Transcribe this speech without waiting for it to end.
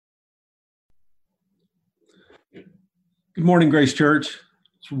Good morning, Grace Church.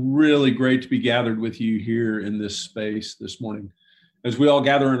 It's really great to be gathered with you here in this space this morning. As we all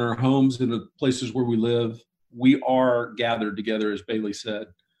gather in our homes and the places where we live, we are gathered together, as Bailey said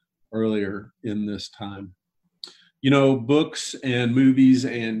earlier in this time. You know, books and movies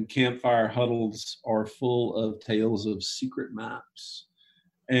and campfire huddles are full of tales of secret maps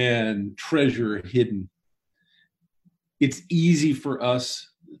and treasure hidden. It's easy for us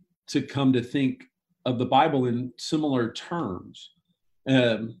to come to think of the Bible in similar terms,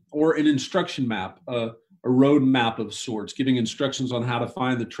 or an instruction map, a road map of sorts, giving instructions on how to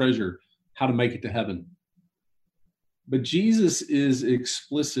find the treasure, how to make it to heaven. But Jesus is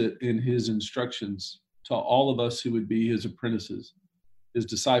explicit in his instructions to all of us who would be his apprentices, his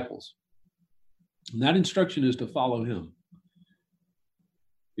disciples. And that instruction is to follow him.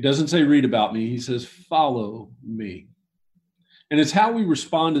 He doesn't say, read about me. He says, follow me. And it's how we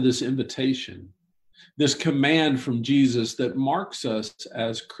respond to this invitation, this command from Jesus that marks us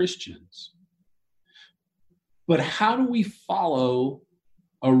as Christians. But how do we follow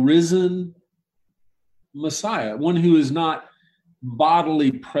a risen Messiah, one who is not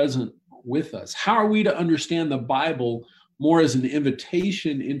bodily present with us? How are we to understand the Bible more as an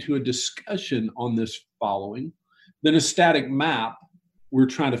invitation into a discussion on this following than a static map we're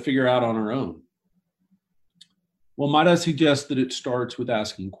trying to figure out on our own? Well, might I suggest that it starts with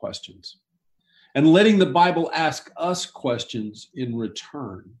asking questions and letting the Bible ask us questions in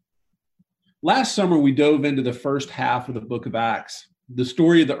return. Last summer, we dove into the first half of the book of Acts, the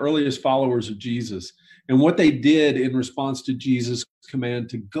story of the earliest followers of Jesus and what they did in response to Jesus' command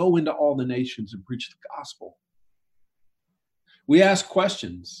to go into all the nations and preach the gospel. We asked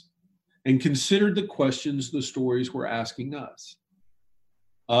questions and considered the questions the stories were asking us.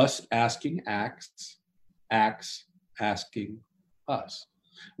 Us asking Acts, Acts asking us.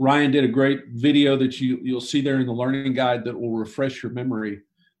 Ryan did a great video that you'll see there in the learning guide that will refresh your memory.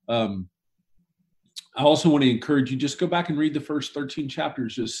 I also want to encourage you, just go back and read the first 13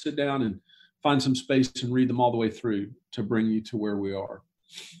 chapters. Just sit down and find some space and read them all the way through to bring you to where we are.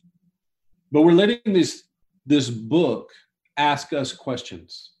 But we're letting this book ask us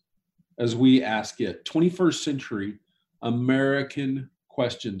questions as we ask it. 21st century American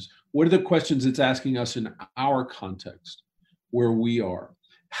questions. What are the questions it's asking us in our context, where we are?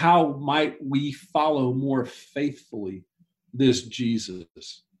 How might we follow more faithfully this Jesus?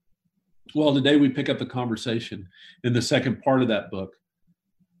 Well, today we pick up the conversation in the second part of that book.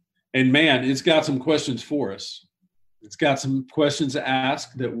 And man, it's got some questions for us. It's got some questions to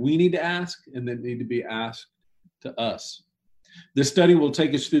ask that we need to ask and that need to be asked to us. This study will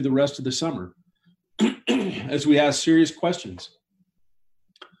take us through the rest of the summer as we ask serious questions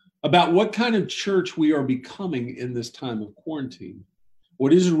about what kind of church we are becoming in this time of quarantine.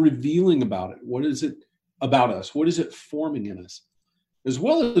 What is it revealing about it? What is it about us? What is it forming in us? As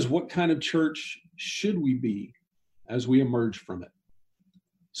well as what kind of church should we be as we emerge from it?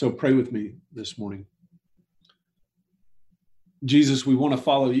 So pray with me this morning. Jesus, we want to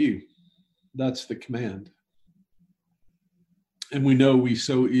follow you. That's the command. And we know we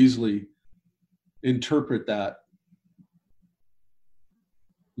so easily interpret that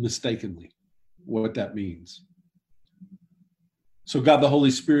mistakenly, what that means. So God, the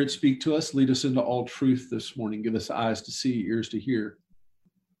Holy Spirit, speak to us, lead us into all truth this morning. Give us eyes to see, ears to hear,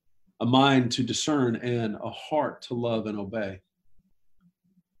 a mind to discern, and a heart to love and obey.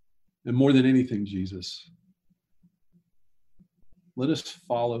 And more than anything, Jesus, let us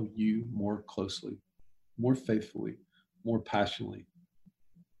follow you more closely, more faithfully, more passionately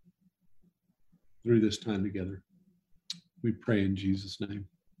through this time together. We pray in Jesus' name.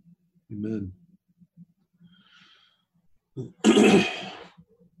 Amen.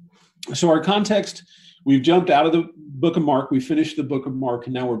 So our context, we've jumped out of the book of Mark. We finished the book of Mark,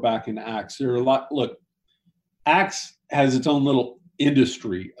 and now we're back in Acts. There are a lot. Look, Acts has its own little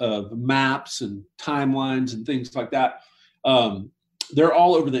industry of maps and timelines and things like that. They're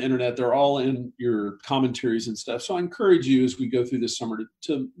all over the internet. They're all in your commentaries and stuff. So I encourage you as we go through this summer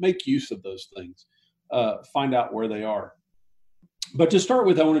to make use of those things, find out where they are. But to start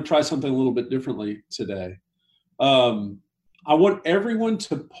with, I want to try something a little bit differently today. I want everyone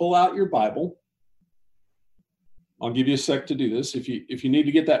to pull out your Bible. I'll give you a sec to do this. If you need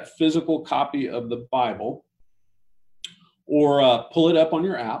to get that physical copy of the Bible, or pull it up on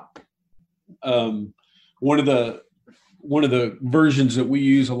your app. One of the versions that we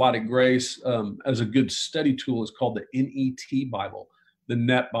use a lot at Grace as a good study tool is called the NET Bible, the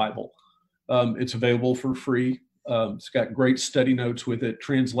Net Bible. It's available for free. It's got great study notes with it,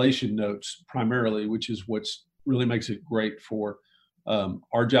 translation notes primarily, which is what's really makes it great for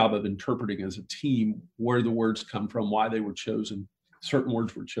our job of interpreting as a team where the words come from, why they were chosen. Certain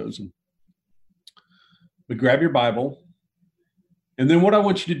words were chosen. But grab your Bible. And then what I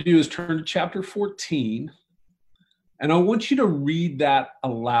want you to do is turn to chapter 14. And I want you to read that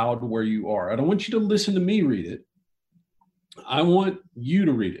aloud where you are. I don't want you to listen to me read it. I want you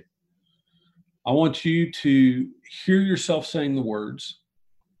to read it. I want you to hear yourself saying the words.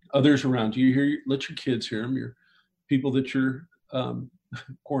 Others around you, let your kids hear them, your people that you're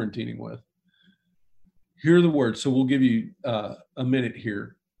quarantining with. Hear the words. So we'll give you a minute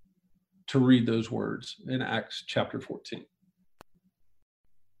here to read those words in Acts chapter 14.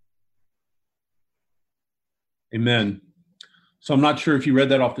 Amen. So I'm not sure if you read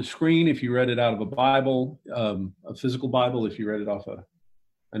that off the screen, if you read it out of a Bible, a physical Bible, if you read it off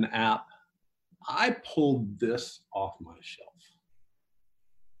an app. I pulled this off my shelf.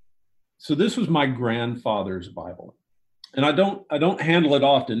 So this was my grandfather's Bible. And I don't handle it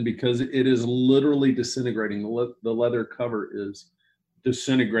often because it is literally disintegrating. The leather cover is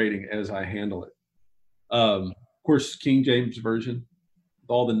disintegrating as I handle it. Of course, King James Version, with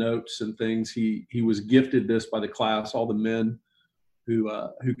all the notes and things. He was gifted this by the class. All the men who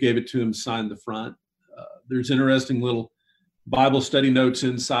gave it to him signed the front. There's interesting little Bible study notes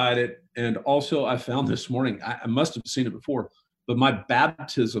inside it. And also I found this morning, I must have seen it before, but my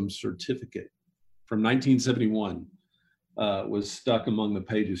baptism certificate from 1971 was stuck among the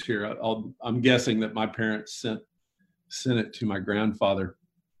pages here. I'm guessing that my parents sent it to my grandfather.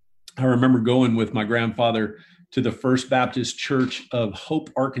 I remember going with my grandfather to the First Baptist Church of Hope,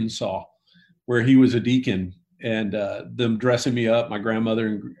 Arkansas, where he was a deacon, and them dressing me up, my grandmother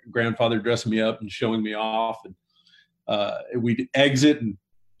and grandfather dressing me up and showing me off. And we'd exit and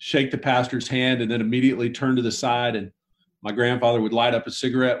shake the pastor's hand and then immediately turn to the side, and my grandfather would light up a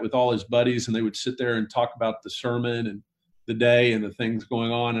cigarette with all his buddies, and they would sit there and talk about the sermon and the day and the things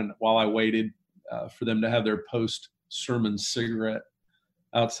going on. And while I waited for them to have their post-sermon cigarette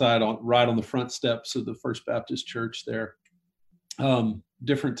outside right on the front steps of the First Baptist Church there.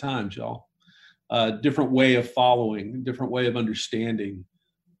 Different times, y'all. Different way of following, different way of understanding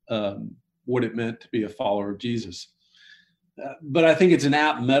what it meant to be a follower of Jesus. But I think it's an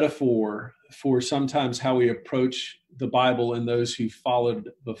apt metaphor for sometimes how we approach the Bible and those who followed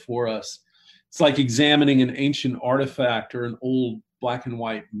before us. It's like examining an ancient artifact or an old black and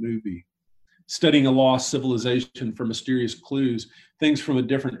white movie, studying a lost civilization for mysterious clues, things from a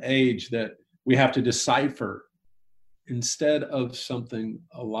different age that we have to decipher instead of something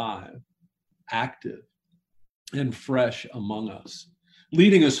alive, active, and fresh among us,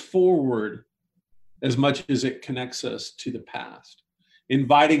 leading us forward as much as it connects us to the past,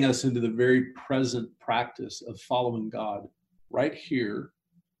 inviting us into the very present practice of following God right here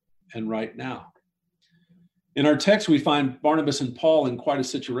and right now. In our text, we find Barnabas and Paul in quite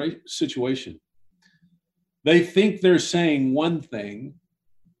a situation. They think they're saying one thing,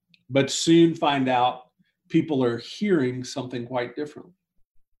 but soon find out people are hearing something quite different.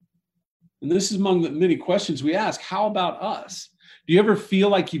 And this is among the many questions we ask. How about us? Do you ever feel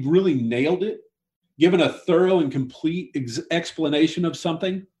like you've really nailed it, given a thorough and complete explanation of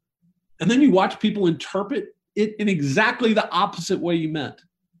something, and then you watch people interpret it in exactly the opposite way you meant?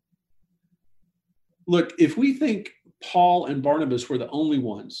 Look, if we think Paul and Barnabas were the only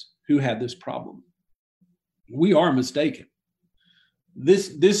ones who had this problem, we are mistaken. This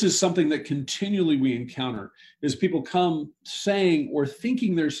is something that continually we encounter, is people come saying or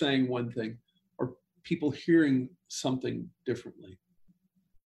thinking they're saying one thing, or people hearing something differently.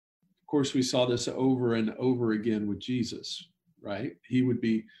 Of course, we saw this over and over again with Jesus, right? He would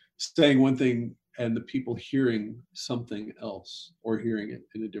be saying one thing and the people hearing something else or hearing it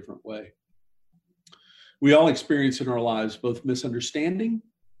in a different way. We all experience in our lives both misunderstanding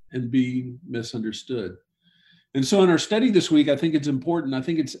and being misunderstood. And so in our study this week, I think it's important. I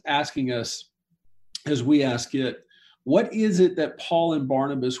think it's asking us, as we ask it, what is it that Paul and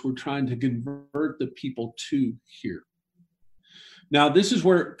Barnabas were trying to convert the people to hear? Now, this is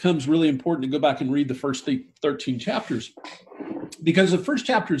where it becomes really important to go back and read the first 13 chapters, because the first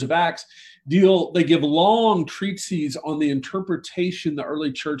chapters of Acts they give long treatises on the interpretation the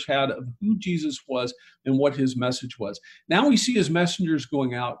early church had of who Jesus was and what his message was. Now we see his messengers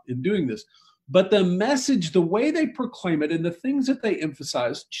going out and doing this. But the message, the way they proclaim it, and the things that they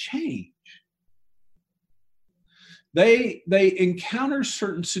emphasize change. They encounter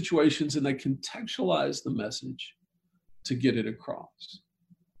certain situations and they contextualize the message to get it across.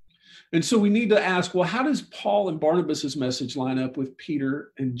 And so we need to ask, well, how does Paul and Barnabas' message line up with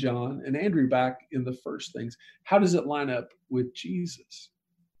Peter and John and Andrew back in the first things? How does it line up with Jesus?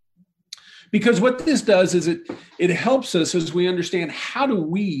 Because what this does is it helps us as we understand how do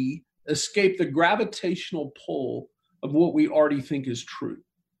we escape the gravitational pull of what we already think is true.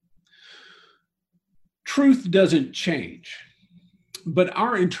 Truth doesn't change, but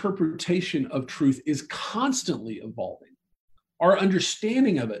our interpretation of truth is constantly evolving. Our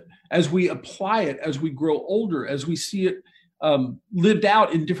understanding of it, as we apply it, as we grow older, as we see it lived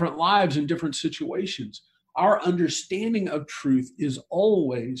out in different lives, in different situations, our understanding of truth is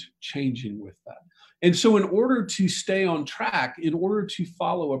always changing with that. And so in order to stay on track, in order to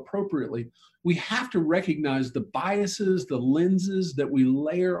follow appropriately, we have to recognize the biases, the lenses that we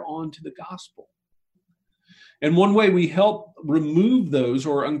layer onto the gospel. And one way we help remove those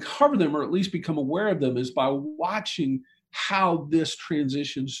or uncover them, or at least become aware of them, is by watching how this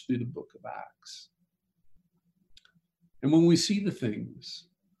transitions through the book of Acts. And when we see the things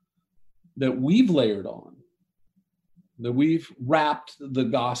that we've layered on, that we've wrapped the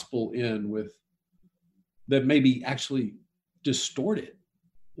gospel in with, that maybe actually distort it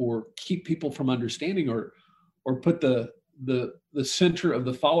or keep people from understanding, or put the center of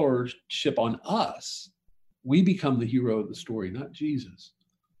the followership on us, we become the hero of the story, not Jesus.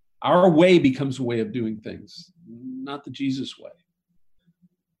 Our way becomes a way of doing things, not the Jesus way.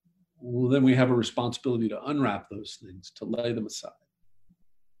 Well, then we have a responsibility to unwrap those things, to lay them aside,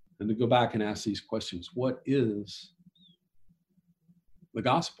 and to go back and ask these questions. What is the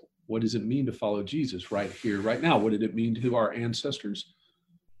gospel? What does it mean to follow Jesus right here, right now? What did it mean to our ancestors?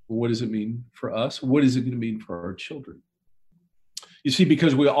 What does it mean for us? What is it going to mean for our children? You see,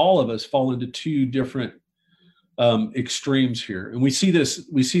 because all of us fall into two different extremes here. And we see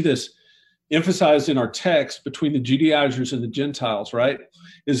this emphasized in our text between the Judaizers and the Gentiles, right?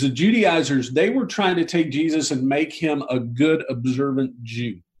 Is the Judaizers, they were trying to take Jesus and make him a good, observant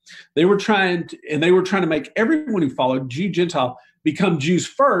Jew. They were trying to make everyone who followed, Jew, Gentile, become Jews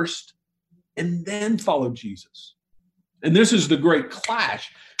first and then follow Jesus. And this is the great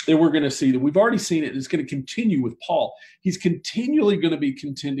clash that we're going to see, that we've already seen it. It's going to continue with Paul. He's continually going to be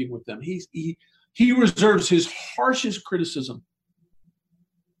contending with them. He reserves his harshest criticism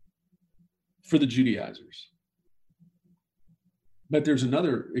for the Judaizers. But there's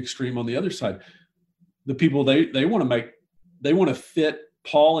another extreme on the other side. The people they want to fit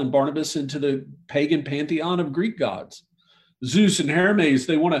Paul and Barnabas into the pagan pantheon of Greek gods. Zeus and Hermes,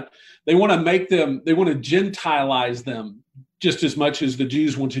 they want to Gentilize them just as much as the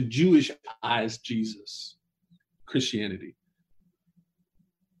Jews want to Jewishize Jesus, Christianity.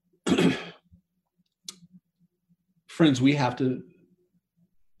 Friends, we have to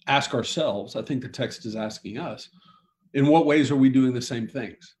ask ourselves, I think the text is asking us, in what ways are we doing the same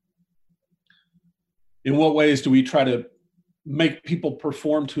things? In what ways do we try to make people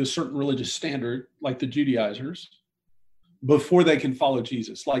perform to a certain religious standard, like the Judaizers, before they can follow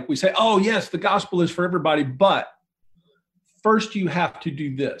Jesus? Like we say, oh yes, the gospel is for everybody, but first you have to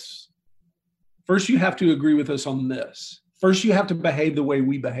do this. First you have to agree with us on this. First you have to behave the way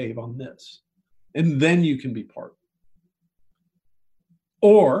we behave on this. And then you can be part.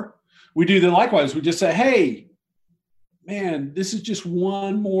 Or we do the likewise. We just say, hey, man, this is just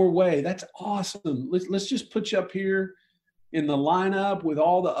one more way. That's awesome. Let's just put you up here in the lineup with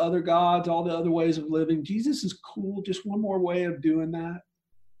all the other gods, all the other ways of living. Jesus is cool. Just one more way of doing that.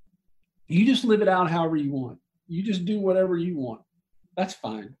 You just live it out however you want. You just do whatever you want. That's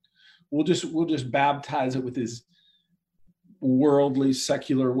fine. We'll just baptize it with his worldly,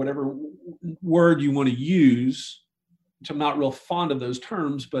 secular, whatever word you want to use, which I'm not real fond of those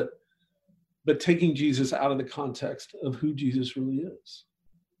terms, but taking Jesus out of the context of who Jesus really is.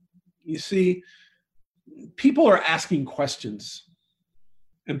 You see, people are asking questions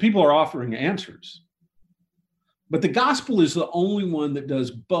and people are offering answers. But the gospel is the only one that does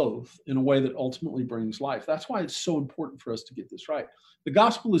both in a way that ultimately brings life. That's why it's so important for us to get this right. The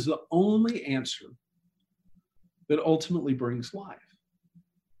gospel is the only answer that ultimately brings life.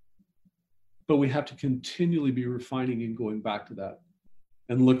 But we have to continually be refining and going back to that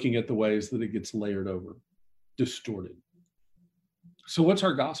and looking at the ways that it gets layered over, distorted. So what's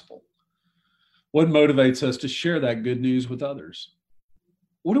our gospel? What motivates us to share that good news with others?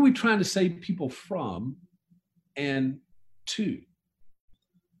 What are we trying to save people from and to?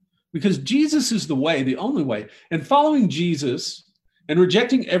 Because Jesus is the way, the only way. And following Jesus and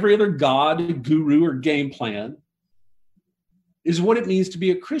rejecting every other god, guru, or game plan is what it means to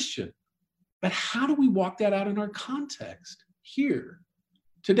be a Christian. But how do we walk that out in our context here,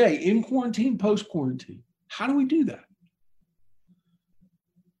 today, in quarantine, post-quarantine? How do we do that?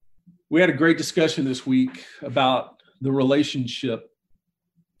 We had a great discussion this week about the relationship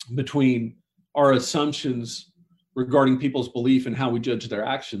between our assumptions regarding people's belief and how we judge their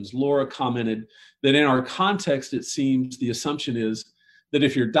actions. Laura commented that in our context, it seems the assumption is that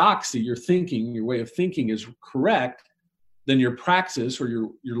if your doxy, your thinking, your way of thinking is correct, then your praxis or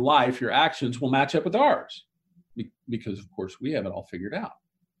your life, your actions will match up with ours. Because, of course, we have it all figured out.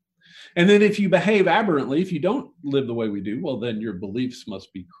 And then if you behave aberrantly, if you don't live the way we do, well, then your beliefs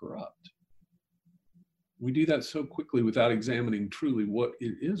must be corrupt. We do that so quickly without examining truly what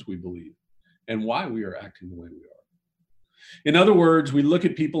it is we believe and why we are acting the way we are. In other words, we look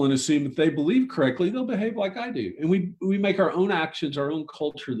at people and assume if they believe correctly, they'll behave like I do. And we make our own actions, our own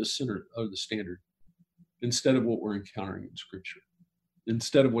culture, the center or the standard, instead of what we're encountering in Scripture,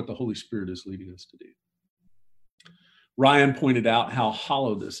 instead of what the Holy Spirit is leading us to do. Ryan pointed out how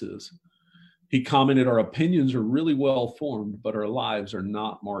hollow this is. He commented, our opinions are really well formed, but our lives are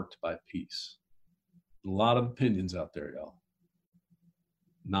not marked by peace. A lot of opinions out there, y'all.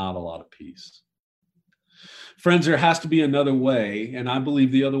 Not a lot of peace. Friends, there has to be another way, and I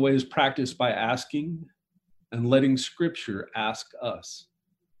believe the other way is practiced by asking and letting Scripture ask us.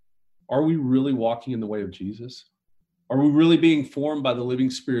 Are we really walking in the way of Jesus? Are we really being formed by the living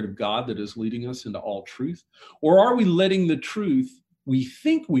Spirit of God that is leading us into all truth? Or are we letting the truth we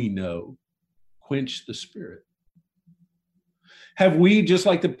think we know quench the Spirit? Have we, just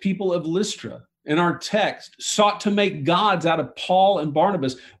like the people of Lystra in our text, sought to make gods out of Paul and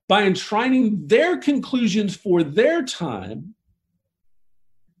Barnabas by enshrining their conclusions for their time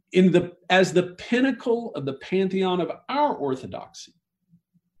as the pinnacle of the pantheon of our orthodoxy?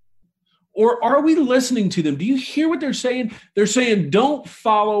 Or are we listening to them? Do you hear what they're saying? They're saying, don't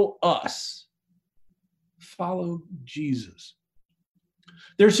follow us. Follow Jesus.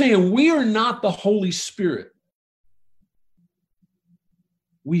 They're saying, we are not the Holy Spirit.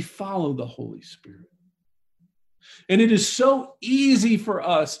 We follow the Holy Spirit. And it is so easy for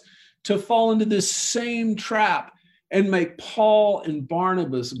us to fall into this same trap and make Paul and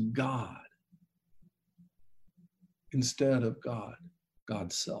Barnabas God instead of God,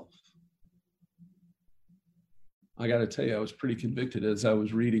 God's self. I got to tell you, I was pretty convicted as I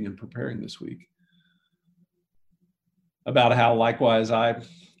was reading and preparing this week about how likewise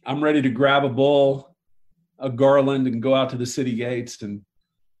I'm ready to grab a bull, a garland, and go out to the city gates and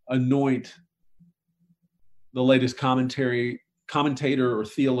anoint the latest commentator or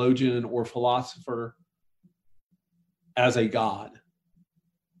theologian or philosopher as a god,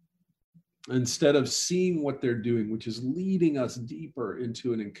 instead of seeing what they're doing, which is leading us deeper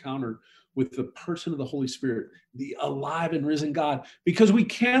into an encounter with the person of the Holy Spirit, the alive and risen God, because we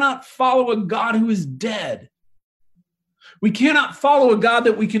cannot follow a God who is dead. We cannot follow a God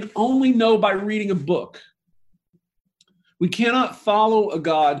that we can only know by reading a book. We cannot follow a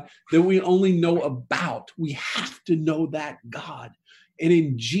God that we only know about. We have to know that God. And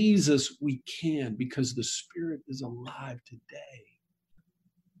in Jesus, we can, because the Spirit is alive today.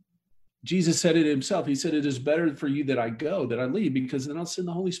 Jesus said it himself. He said, it is better for you that I go, that I leave, because then I'll send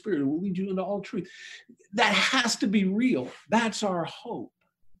the Holy Spirit who will lead you into all truth. That has to be real. That's our hope.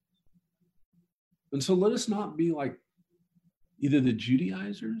 And so let us not be like either the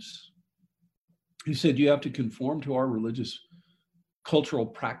Judaizers who said you have to conform to our religious cultural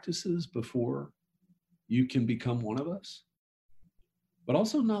practices before you can become one of us, but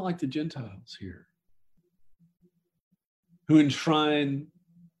also not like the Gentiles here who enshrine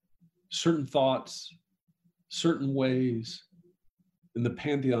certain thoughts, certain ways in the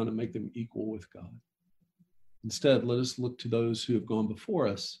pantheon and make them equal with God. Instead, let us look to those who have gone before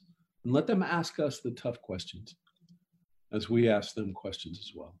us and let them ask us the tough questions as we ask them questions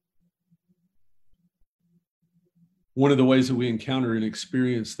as well. One of the ways that we encounter and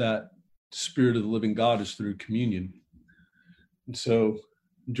experience that Spirit of the living God is through communion. And so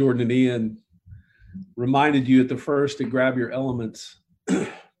Jordan and Ian reminded you at the first to grab your elements.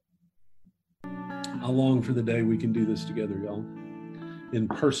 I long for the day we can do this together, y'all, in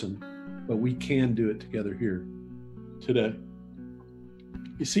person, but we can do it together here today.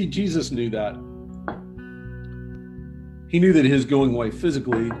 You see, Jesus knew that. He knew that his going away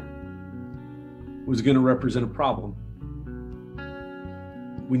physically was going to represent a problem.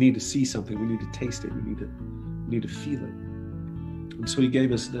 We need to see something. We need to taste it. We need to feel it. And so he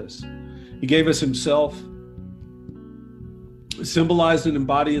gave us this. He gave us himself, symbolized and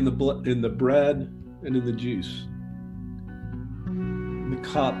embodied in the bread and in the juice, in the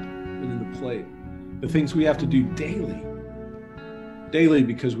cup and in the plate. The things we have to do daily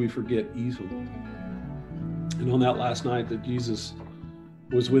because we forget easily. And on that last night that Jesus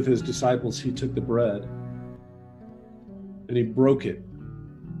was with his disciples, he took the bread and he broke it.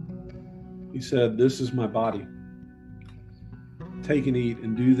 He said, "This is my body. Take and eat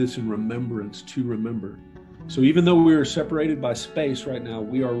and do this in remembrance, to remember, So even though we are separated by space right now,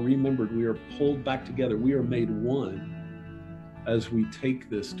 we are remembered, we are pulled back together, we are made one as we take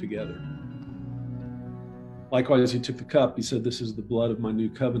this together. Likewise, he took the cup. He said, "This is the blood of my new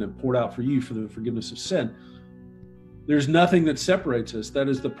covenant poured out for you for the forgiveness of sin." There's nothing that separates us. That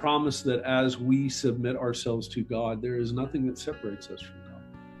is the promise that as we submit ourselves to God, there is nothing that separates us from God.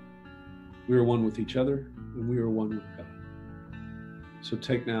 We are one with each other, and we are one with God. So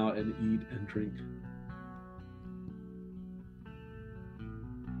take now and eat and drink.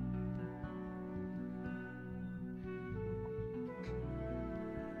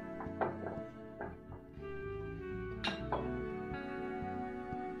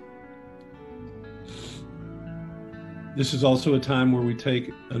 This is also a time where we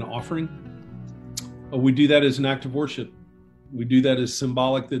take an offering. We do that as an act of worship. We do that as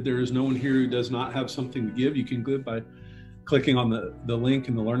symbolic that there is no one here who does not have something to give. You can give by clicking on the link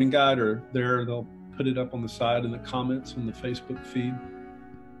in the learning guide, or there they'll put it up on the side in the comments on the Facebook feed.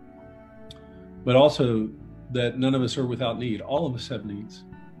 But also that none of us are without need. All of us have needs.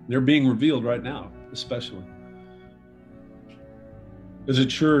 They're being revealed right now, especially. As a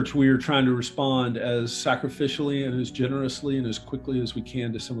church, we are trying to respond as sacrificially and as generously and as quickly as we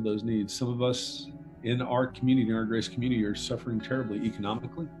can to some of those needs. Some of us in our community, in our Grace community, are suffering terribly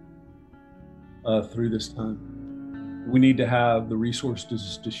economically through this time. We need to have the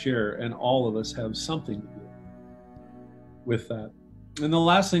resources to share, and all of us have something to do with that. And the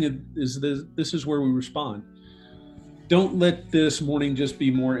last thing is this is where we respond. Don't let this morning just be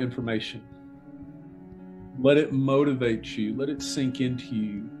more information. Let it motivate you. Let it sink into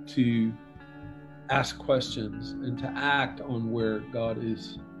you to ask questions and to act on where God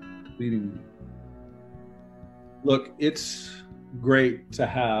is leading you. Look, it's great to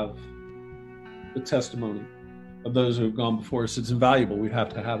have the testimony of those who have gone before us. It's invaluable. We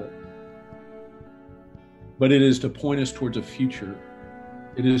have to have it. But it is to point us towards a future.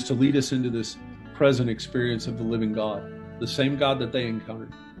 It is to lead us into this present experience of the living God, the same God that they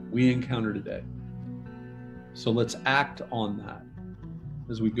encountered, we encounter today. So let's act on that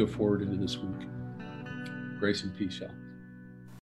as we go forward into this week. Grace and peace, y'all.